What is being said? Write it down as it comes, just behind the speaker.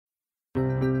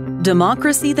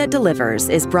Democracy That Delivers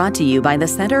is brought to you by the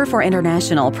Center for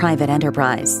International Private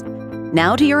Enterprise.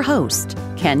 Now to your host,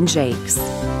 Ken Jakes.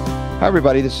 Hi,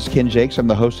 everybody. This is Ken Jakes. I'm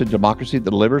the host of Democracy That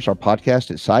Delivers, our podcast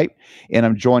at SITE. And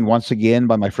I'm joined once again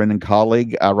by my friend and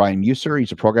colleague, Ryan Muser.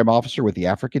 He's a program officer with the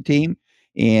Africa team,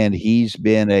 and he's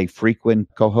been a frequent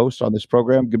co-host on this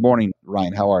program. Good morning,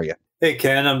 Ryan. How are you? Hey,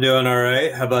 Ken. I'm doing all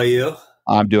right. How about you?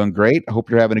 I'm doing great. I hope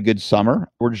you're having a good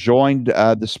summer. We're joined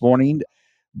this morning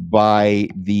by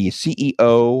the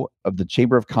CEO of the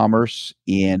Chamber of Commerce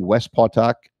in West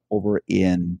Pokot over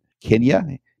in Kenya.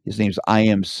 His name's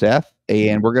I.M. Seth,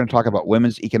 and we're going to talk about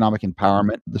women's economic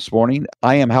empowerment this morning.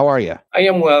 I.M., how are you? I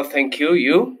am well, thank you.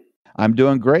 You? I'm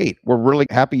doing great. We're really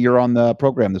happy you're on the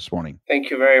program this morning. Thank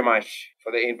you very much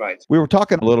for the invite. We were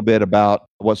talking a little bit about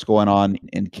what's going on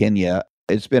in Kenya.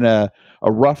 It's been a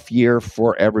rough year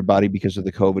for everybody because of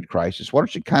the COVID crisis. Why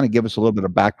don't you kind of give us a little bit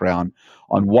of background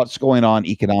on what's going on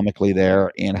economically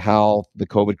there and how the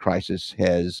COVID crisis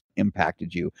has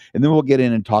impacted you? And then we'll get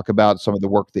in and talk about some of the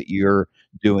work that you're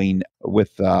doing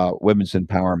with women's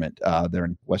empowerment there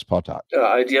in West Pokot.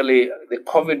 Ideally, the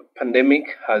COVID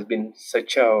pandemic has been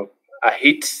such a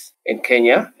hit in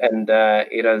Kenya, and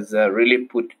it has really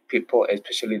put people,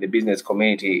 especially the business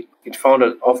community, it found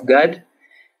us off guard,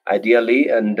 ideally,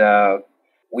 and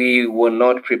we were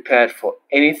not prepared for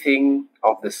anything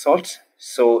of the sort.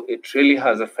 So it really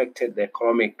has affected the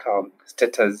economic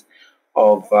status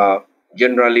of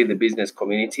generally the business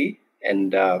community.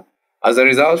 And as a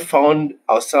result, found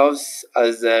ourselves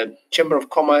as a Chamber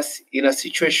of Commerce in a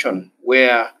situation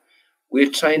where we're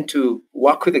trying to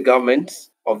work with the government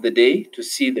of the day to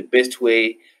see the best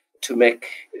way to make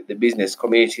the business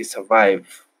community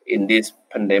survive in this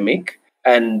pandemic.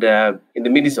 And in the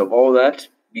midst of all that,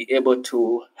 be able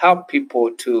to help people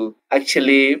to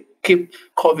actually keep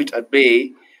COVID at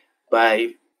bay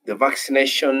by the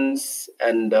vaccinations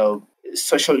and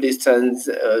social distance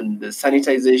and the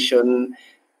sanitization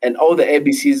and all the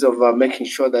ABCs of making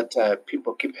sure that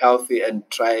people keep healthy and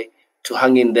try to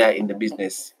hang in there in the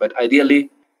business. But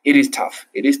ideally, it is tough.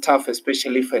 It is tough,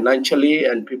 especially financially,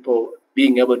 and people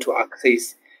being able to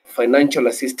access financial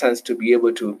assistance to be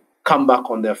able to come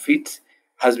back on their feet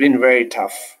has been very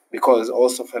tough, because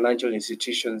also financial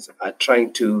institutions are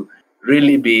trying to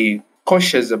really be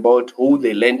cautious about who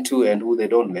they lend to and who they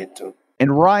don't lend to.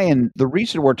 And Ryan, the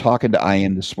reason we're talking to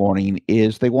IM this morning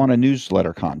is they want a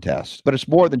newsletter contest, but it's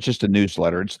more than just a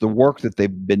newsletter. It's the work that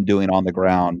they've been doing on the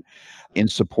ground in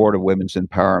support of women's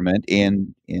empowerment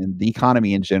in the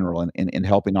economy in general and in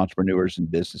helping entrepreneurs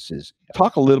and businesses.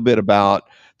 Talk a little bit about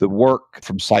the work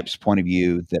from SIPE's point of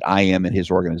view that IM and his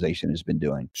organization has been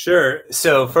doing. Sure.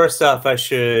 So first off, I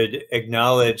should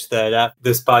acknowledge that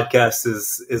this podcast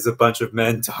is a bunch of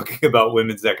men talking about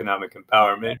women's economic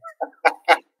empowerment.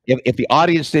 If the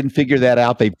audience didn't figure that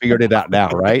out, they figured it out now,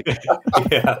 right?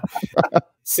 Yeah.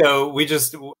 So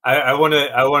I want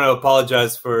to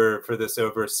apologize for this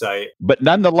oversight. But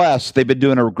nonetheless, they've been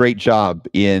doing a great job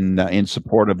in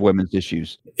support of women's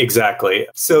issues. Exactly.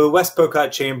 So West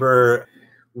Pokot Chamber,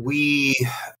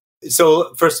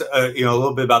 first, a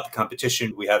little bit about the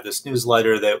competition. We have this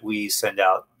newsletter that we send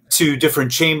out to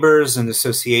different chambers and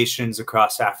associations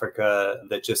across Africa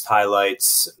that just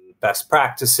highlights best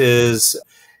practices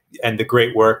and the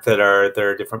great work that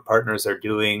their different partners are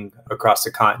doing across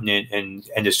the continent, and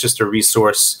it's just a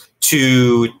resource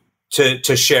to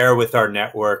share with our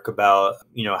network about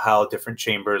how different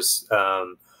chambers are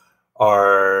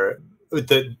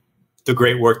the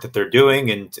great work that they're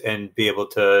doing and be able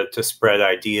to spread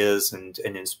ideas and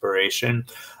inspiration.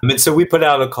 And so we put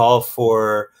out a call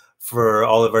for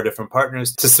all of our different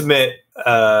partners to submit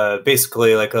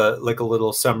basically like a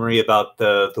little summary about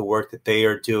the work that they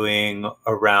are doing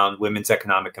around women's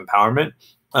economic empowerment.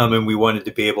 And we wanted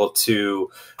to be able to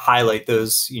highlight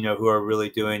those, who are really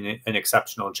doing an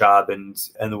exceptional job. And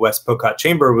the West Pokot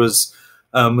Chamber was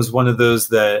one of those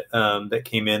that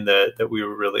came in that we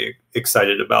were really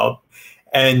excited about.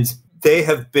 And they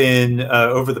have been,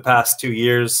 over the past 2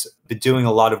 years, been doing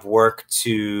a lot of work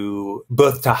to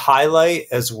both to highlight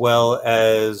as well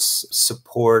as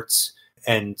support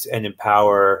and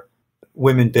empower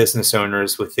women business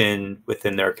owners within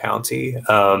their county.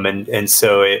 And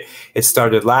so it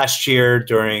started last year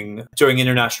during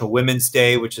International Women's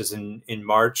Day, which is in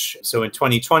March. So in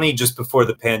 2020, just before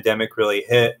the pandemic really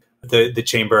hit, the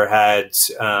chamber had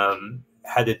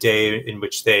a day in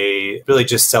which they really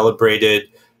just celebrated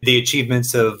the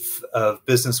achievements of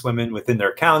business women within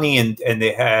their county, and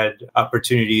they had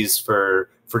opportunities for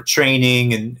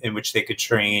training in which they could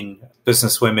train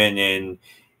business women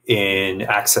in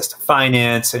access to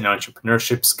finance and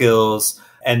entrepreneurship skills.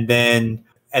 And then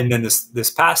And then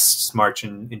this past March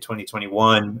in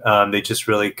 2021, they just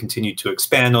really continued to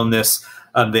expand on this.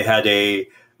 They had a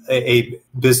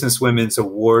Business Women's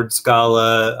Awards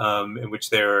Gala in which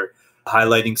they were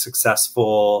highlighting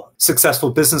successful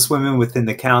businesswomen within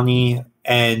the county,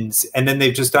 and then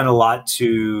they've just done a lot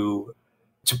to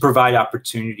provide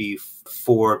opportunity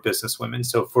for businesswomen.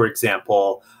 So, for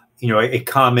example,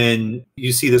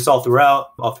 you see this all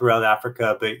throughout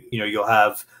Africa, but you'll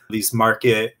have these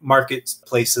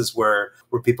marketplaces where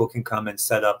people can come and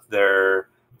set up their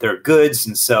goods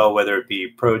and sell, whether it be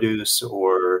produce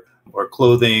or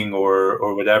clothing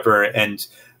or whatever. And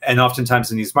oftentimes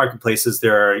in these marketplaces,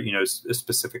 there are,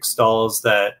 specific stalls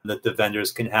that the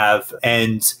vendors can have.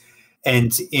 And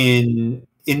in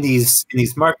these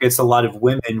markets, a lot of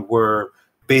women were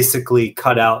basically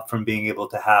cut out from being able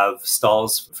to have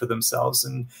stalls for themselves.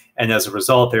 And as a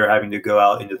result, they're having to go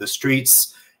out into the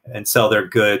streets and sell their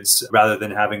goods rather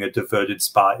than having a devoted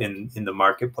spot in the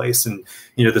marketplace. And,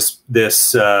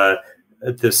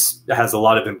 this has a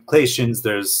lot of implications.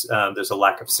 There's a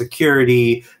lack of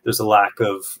security. There's a lack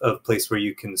of place where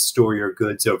you can store your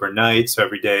goods overnight. So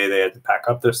every day they had to pack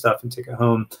up their stuff and take it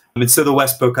home. And so the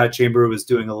West Pokot Chamber was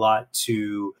doing a lot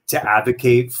to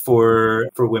advocate for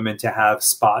women to have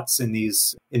spots in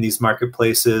these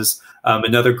marketplaces.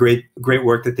 Another great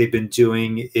work that they've been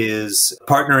doing is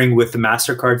partnering with the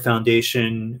MasterCard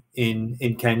Foundation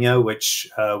in Kenya, which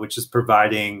is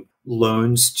providing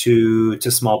loans to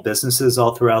small businesses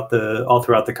all throughout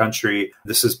the country.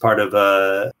 This is part of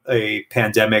a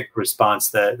pandemic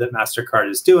response that MasterCard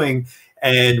is doing.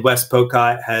 And West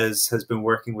Pokot has been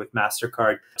working with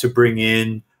MasterCard to bring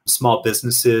in small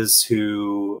businesses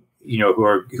who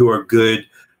are good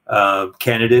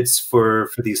candidates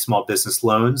for these small business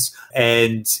loans.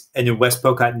 And in West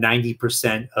Pokot,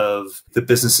 90% of the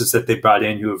businesses that they brought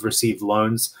in who have received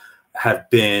loans have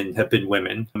been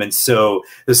women. And so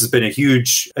this has been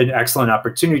an excellent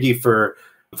opportunity for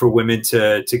women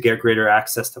to get greater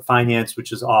access to finance,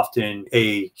 which is often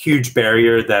a huge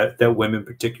barrier that women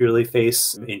particularly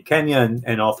face in Kenya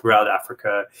and all throughout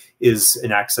Africa, is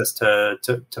an access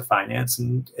to finance.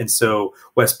 And so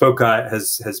West Pokot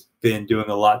has been doing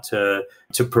a lot to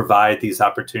provide these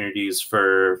opportunities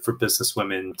for business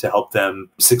women to help them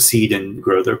succeed and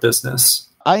grow their business.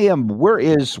 Where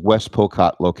is West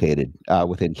Pokot located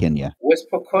within Kenya? West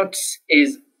Pokot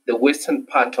is the western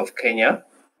part of Kenya,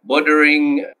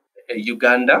 bordering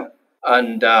Uganda,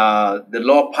 and the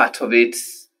lower part of it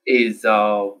is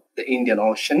the Indian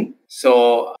Ocean.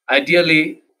 So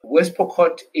ideally, West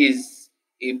Pokot is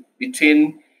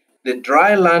between the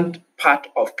dry land part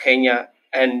of Kenya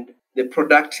and the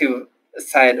productive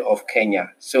side of Kenya.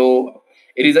 So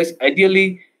it is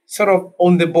ideally sort of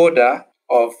on the border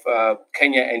of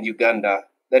Kenya and Uganda.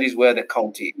 That is where the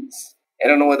county is. I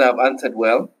don't know whether I've answered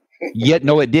well.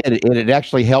 No, it did. And it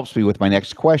actually helps me with my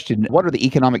next question. What are the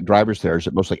economic drivers there? Is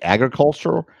it mostly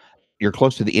agricultural? You're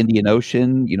close to the Indian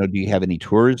Ocean. Do you have any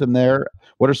tourism there?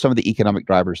 What are some of the economic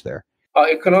drivers there? Our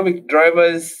economic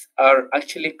drivers are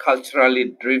actually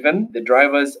culturally driven. The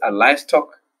drivers are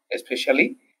livestock,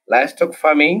 especially livestock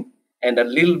farming, and a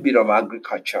little bit of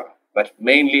agriculture, but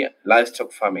mainly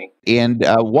livestock farming. And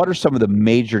what are some of the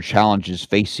major challenges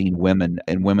facing women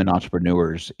and women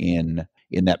entrepreneurs in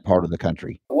that part of the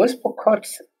country? West Pokot,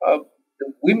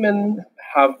 the women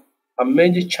have a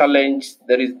major challenge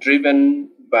that is driven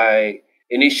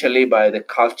initially by the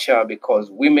culture,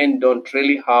 because women don't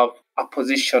really have a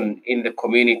position in the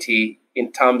community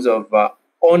in terms of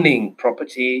owning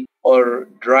property or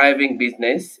driving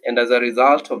business. And as a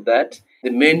result of that,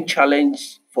 the main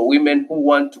challenge for women who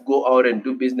want to go out and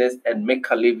do business and make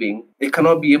a living, they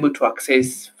cannot be able to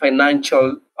access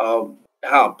financial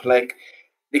help. Like,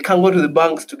 they can't go to the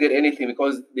banks to get anything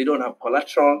because they don't have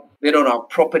collateral, they don't have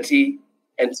property.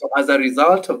 And so as a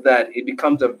result of that, it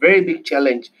becomes a very big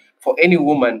challenge for any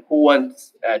woman who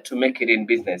wants to make it in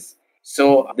business.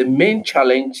 So the main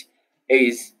challenge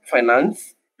is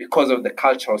finance because of the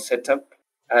cultural setup.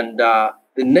 And the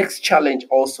next challenge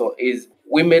also is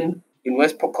women in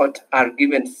West Pokot are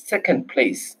given second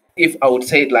place, if I would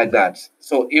say it like that.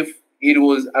 So if it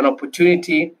was an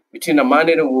opportunity between a man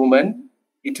and a woman,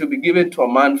 it will be given to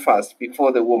a man first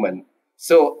before the woman.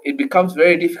 So it becomes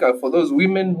very difficult for those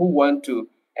women who want to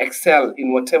excel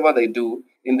in whatever they do,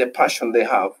 in the passion they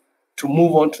have, to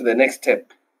move on to the next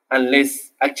step,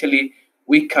 unless actually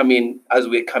we come in as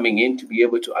we're coming in to be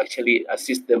able to actually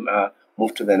assist them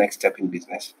move to the next step in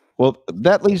business. Well,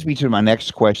 that leads me to my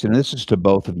next question, and this is to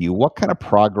both of you. What kind of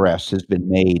progress has been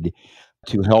made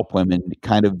to help women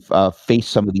kind of face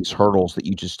some of these hurdles that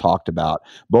you just talked about,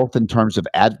 both in terms of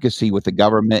advocacy with the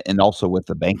government and also with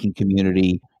the banking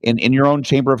community in your own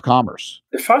Chamber of Commerce?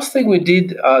 The first thing we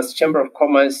did as Chamber of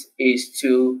Commerce is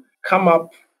to come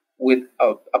up with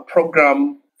a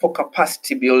program for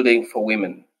capacity building for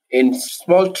women. In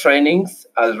small trainings,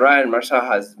 as Ryan Marshall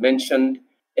has mentioned,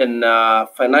 in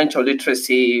financial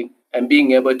literacy and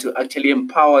being able to actually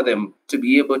empower them to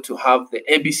be able to have the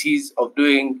ABCs of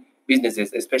doing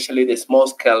businesses, especially the small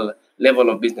scale level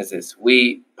of businesses.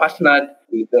 We partnered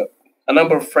with a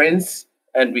number of friends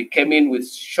and we came in with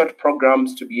short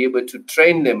programs to be able to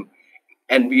train them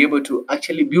and be able to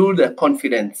actually build their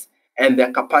confidence and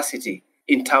their capacity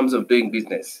in terms of doing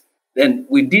business. Then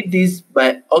we did this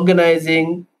by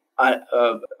organizing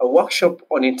a workshop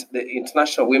on the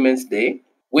International Women's Day,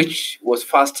 which was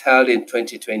first held in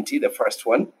 2020, the first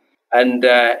one. And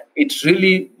it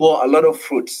really bore a lot of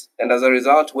fruits. And as a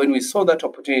result, when we saw that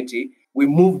opportunity, we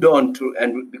moved on to,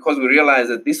 and because we realized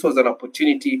that this was an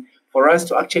opportunity for us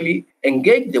to actually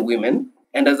engage the women.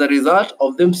 And as a result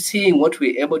of them seeing what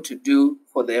we're able to do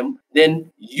for them,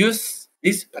 then use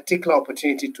this particular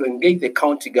opportunity to engage the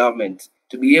county government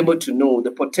to be able to know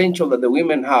the potential that the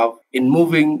women have in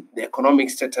moving the economic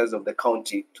status of the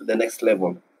county to the next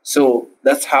level. So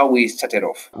that's how we started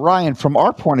off. Ryan, from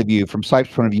our point of view, from SIPE's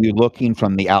point of view, looking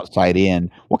from the outside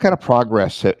in, what kind of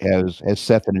progress has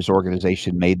Seth and his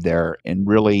organization made there in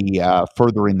really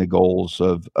furthering the goals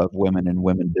of women and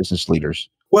women business leaders?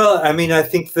 Well, I mean, I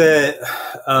think that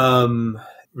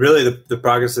really the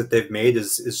progress that they've made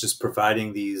is just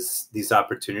providing these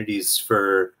opportunities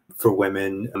for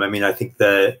women. I mean, I think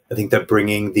that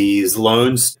bringing these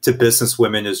loans to business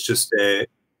women is just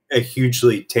a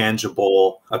hugely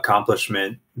tangible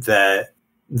accomplishment that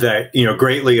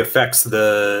greatly affects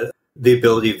the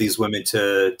ability of these women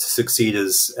to succeed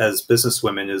as business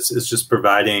women is just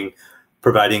providing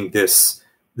this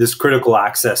critical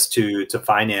access to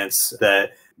finance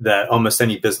that almost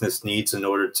any business needs in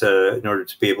order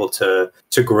to be able to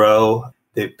grow.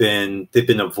 They've been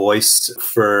a voice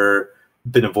for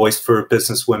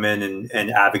business women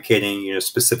and advocating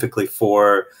specifically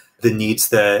for the needs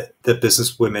that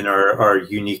business women are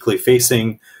uniquely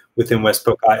facing within West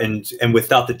Pokot, and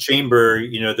without the chamber,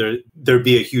 there'd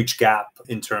be a huge gap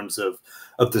in terms of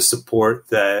the support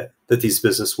that these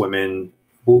business women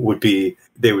would be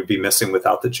missing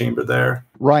without the chamber there.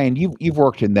 Ryan, you've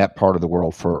worked in that part of the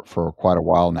world for quite a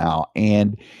while now,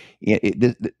 and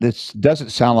this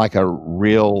doesn't sound like a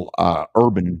real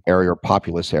urban area or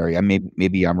populous area.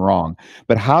 Maybe I'm wrong,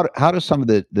 but how do some of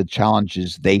the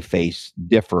challenges they face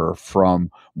differ from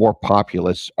more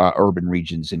populous urban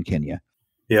regions in Kenya?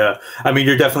 Yeah, I mean,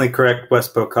 you're definitely correct.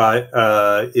 West Pokot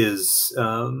is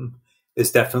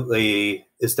definitely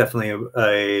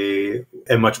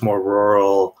a much more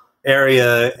rural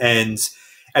area, and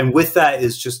with that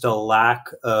is just a lack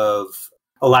of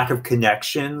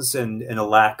connections and a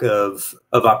lack of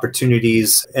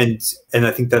opportunities, and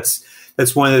I think that's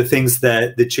one of the things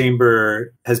that the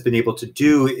chamber has been able to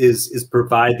do is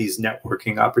provide these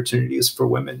networking opportunities for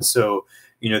women. So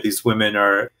these women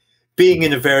are being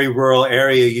in a very rural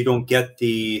area, you don't get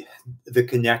the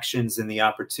connections and the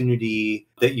opportunity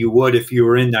that you would if you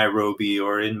were in Nairobi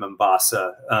or in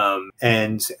Mombasa.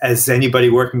 And as anybody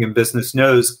working in business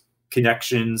knows,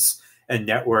 connections and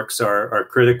networks are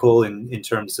critical in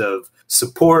terms of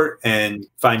support and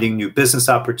finding new business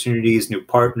opportunities, new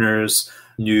partners,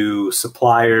 new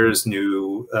suppliers,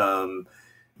 new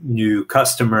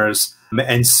customers.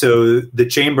 And so the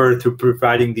chamber, through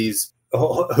providing these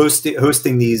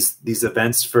hosting these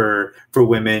events for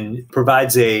women,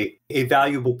 provides a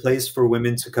valuable place for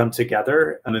women to come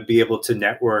together and be able to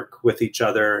network with each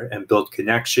other and build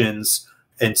connections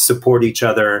and support each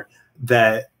other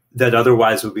that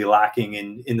otherwise would be lacking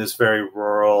in this very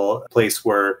rural place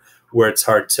where it's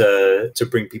hard to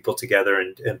bring people together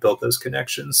and build those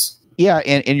connections. Yeah,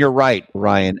 and you're right,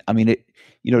 Ryan. I mean,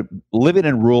 living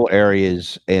in rural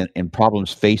areas and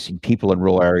problems facing people in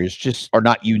rural areas just are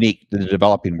not unique to the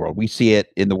developing world. We see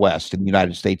it in the West, in the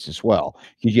United States as well,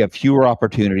 because you have fewer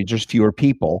opportunities, there's fewer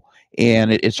people,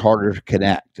 and it's harder to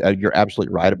connect. You're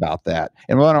absolutely right about that.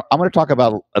 And I'm going to talk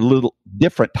about a little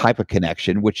different type of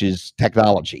connection, which is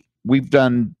technology. We've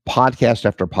done podcast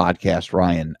after podcast,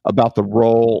 Ryan, about the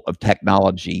role of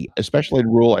technology, especially in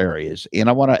rural areas. And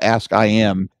I want to ask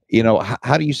IM,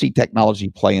 how do you see technology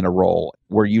playing a role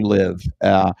where you live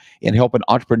in helping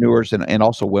entrepreneurs and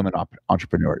also women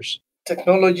entrepreneurs?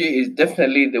 Technology is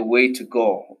definitely the way to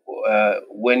go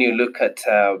when you look at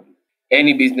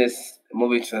any business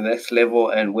moving to the next level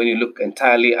and when you look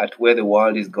entirely at where the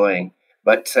world is going.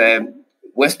 But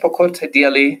West Pokot,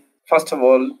 ideally, First of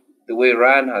all, the way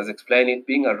Ryan has explained it,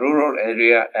 being a rural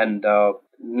area and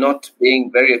not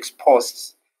being very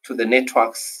exposed to the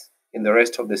networks in the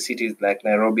rest of the cities like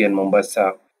Nairobi and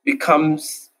Mombasa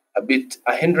becomes a bit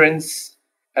a hindrance,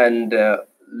 and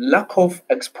lack of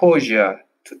exposure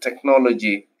to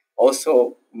technology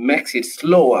also makes it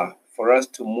slower for us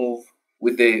to move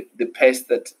with the pace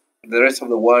that the rest of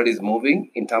the world is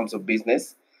moving in terms of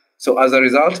business. So as a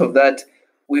result of that,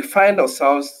 we find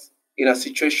ourselves in a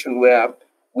situation where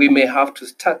we may have to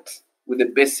start with the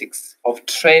basics of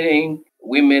training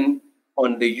women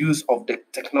on the use of the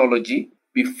technology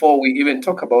before we even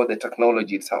talk about the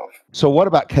technology itself. So what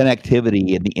about connectivity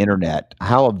in the internet?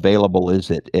 How available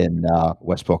is it in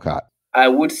West Pokot? I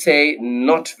would say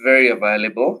not very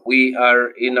available. We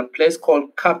are in a place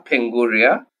called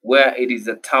Kapenguria, where it is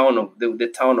a town of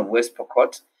the town of West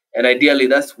Pokot. And ideally,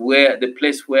 that's where the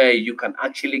place where you can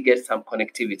actually get some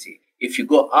connectivity. If you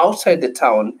go outside the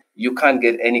town, you can't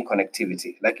get any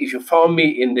connectivity. Like if you found me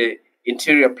in the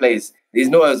interior place, there's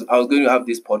no as I was going to have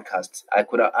this podcast.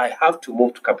 I have to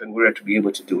move to Kapenguria to be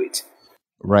able to do it.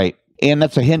 Right. And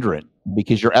that's a hindrance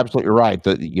because you're absolutely right.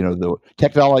 The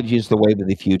technology is the wave of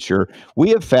the future. We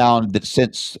have found that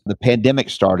since the pandemic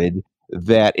started,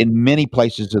 that in many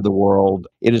places of the world,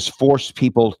 it has forced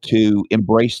people to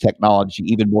embrace technology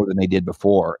even more than they did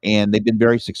before. And they've been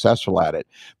very successful at it.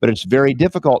 But it's very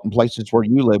difficult in places where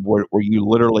you live, where you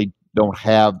literally don't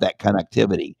have that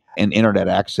connectivity and internet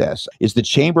access. Is the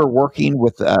chamber working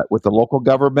with the local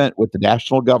government, with the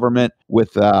national government,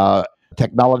 with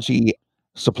technology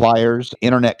suppliers,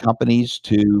 internet companies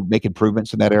to make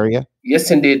improvements in that area?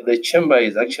 Yes, indeed. The chamber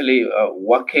is actually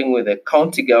working with the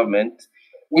county government,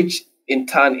 which in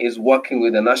turn is working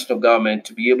with the national government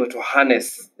to be able to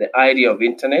harness the idea of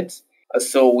internet.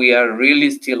 So we are really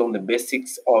still on the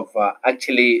basics of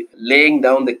actually laying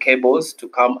down the cables to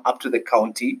come up to the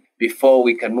county before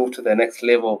we can move to the next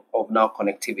level of now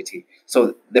connectivity.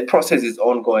 So the process is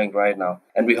ongoing right now.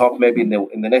 And we hope maybe in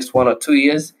the next 1 or 2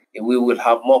 years, we will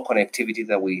have more connectivity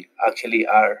than we actually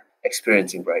are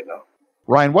experiencing right now.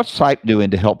 Ryan, what's SIPE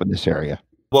doing to help in this area?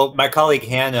 Well, my colleague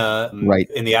Hannah Right.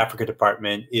 in the Africa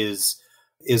department is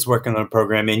working on a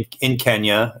program in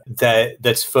Kenya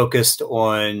that's focused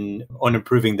on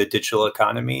improving the digital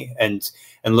economy and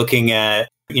looking at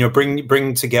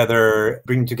bringing together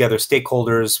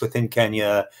stakeholders within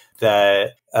Kenya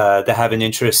that have an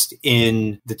interest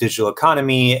in the digital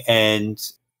economy and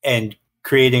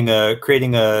creating a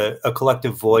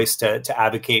collective voice to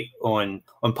advocate on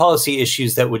policy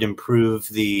issues that would improve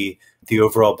the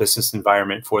overall business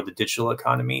environment for the digital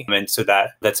economy. And so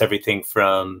that's everything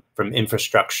from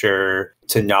infrastructure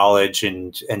to knowledge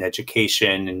and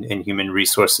education and human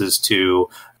resources to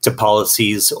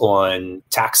policies on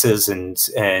taxes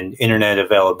and internet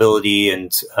availability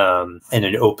and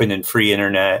an open and free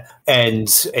internet. And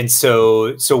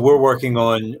so we're working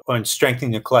on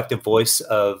strengthening the collective voice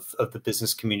of the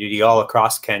business community all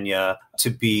across Kenya to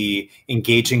be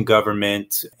engaging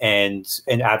government and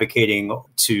advocating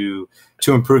to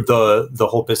improve the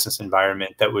whole business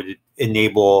environment that would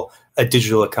enable a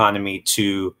digital economy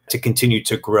to continue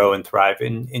to grow and thrive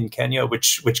in Kenya,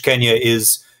 which Kenya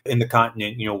is in the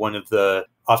continent, one of the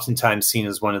oftentimes seen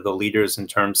as one of the leaders in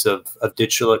terms of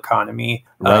digital economy.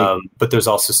 Right. But there's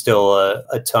also still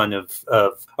a ton of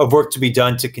work to be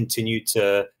done to continue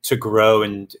to grow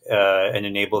and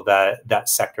enable that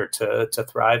sector to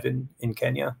thrive in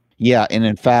Kenya. Yeah, and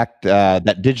in fact,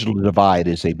 that digital divide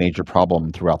is a major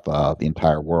problem throughout the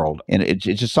entire world, and it's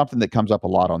just something that comes up a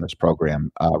lot on this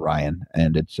program, Ryan.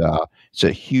 And it's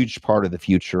a huge part of the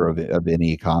future of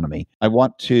any economy. I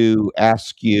want to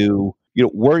ask you,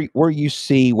 where you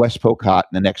see West Pokot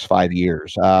in the next 5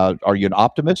 years. Are you an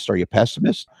optimist? Are you a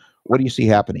pessimist? What do you see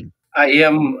happening? I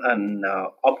am an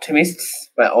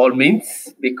optimist by all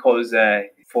means, because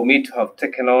for me to have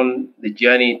taken on the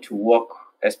journey to work,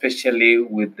 especially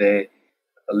with the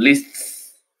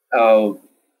lists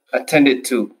attended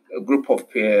to a group of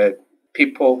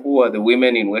people who are the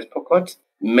women in West Pokot,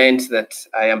 meant that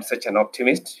I am such an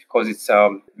optimist, because it's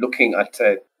looking at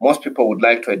most people would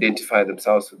like to identify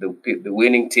themselves with the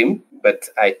winning team, but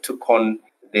I took on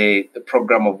the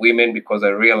program of women because I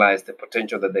realized the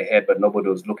potential that they had, but nobody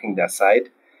was looking their side.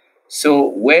 So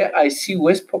where I see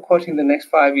West Pokot in the next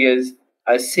 5 years,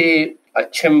 I see a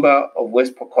chamber of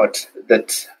West Pokot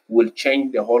that will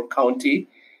change the whole county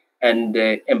and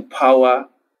empower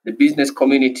the business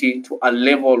community to a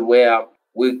level where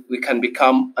we can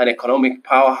become an economic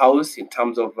powerhouse in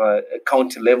terms of a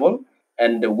county level,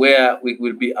 and where we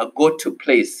will be a go-to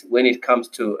place when it comes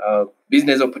to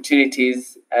business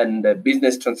opportunities and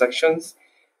business transactions,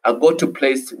 a go-to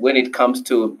place when it comes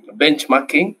to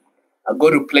benchmarking a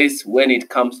go-to place when it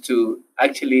comes to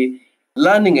actually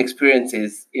learning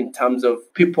experiences in terms of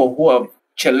people who have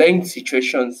challenged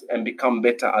situations and become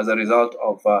better as a result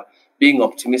of being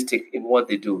optimistic in what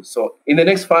they do. So in the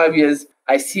next 5 years,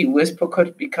 I see West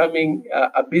Pokot becoming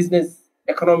a business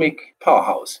economic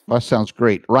powerhouse. That sounds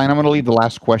great. Ryan, I'm going to leave the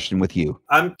last question with you.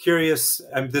 I'm curious.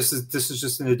 This is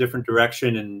just in a different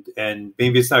direction, and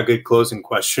maybe it's not a good closing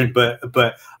question,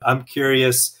 but I'm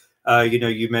curious.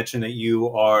 You mentioned that you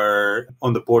are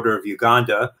on the border of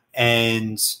Uganda,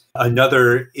 and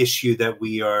another issue that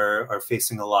we are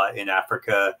facing a lot in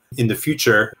Africa in the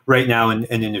future, right now and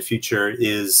in the future,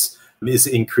 is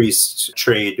increased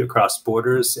trade across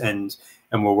borders, and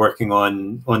we're working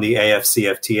on the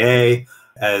AFCFTA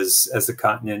as the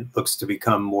continent looks to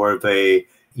become more of a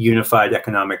unified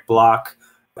economic bloc.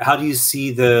 How do you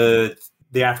see the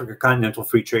Africa Continental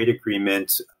Free Trade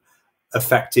Agreement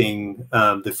affecting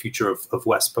the future of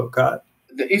West Pokot?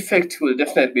 The effect will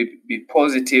definitely be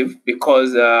positive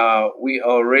because we are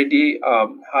already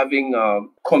having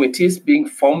committees being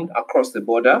formed across the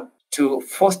border to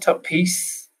foster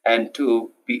peace and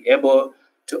to be able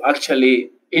to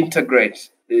actually integrate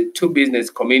the two business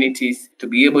communities, to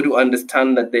be able to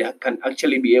understand that they can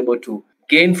actually be able to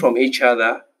gain from each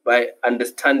other by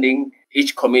understanding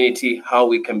each community, how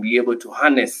we can be able to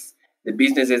harness the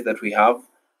businesses that we have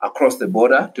across the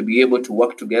border to be able to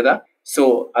work together.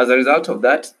 So as a result of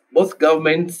that, both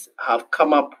governments have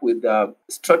come up with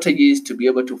strategies to be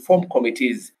able to form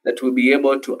committees that will be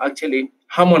able to actually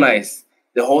harmonize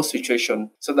the whole situation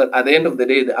so that at the end of the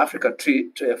day, the Africa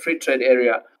Free Trade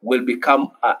Area will become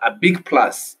a big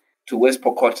plus to West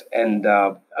Pokot and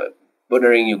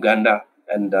bordering Uganda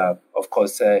and, of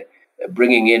course,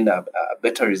 bringing in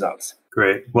better results.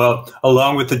 Great. Well,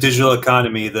 along with the digital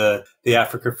economy, the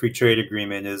Africa Free Trade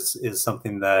Agreement is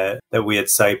something that we at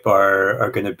CIPE are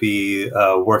going to be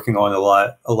working on a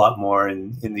lot more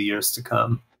in the years to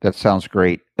come. That sounds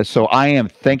great. So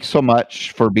thanks so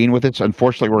much for being with us.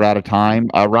 Unfortunately, we're out of time.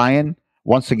 Ryan,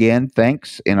 once again,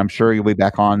 thanks. And I'm sure you'll be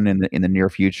back on in the near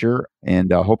future,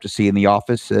 and hope to see you in the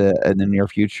office in the near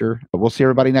future. We'll see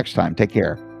everybody next time. Take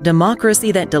care.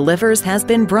 Democracy That Delivers has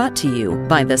been brought to you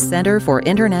by the Center for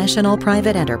International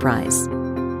Private Enterprise.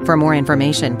 For more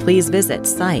information, please visit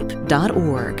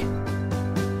cipe.org.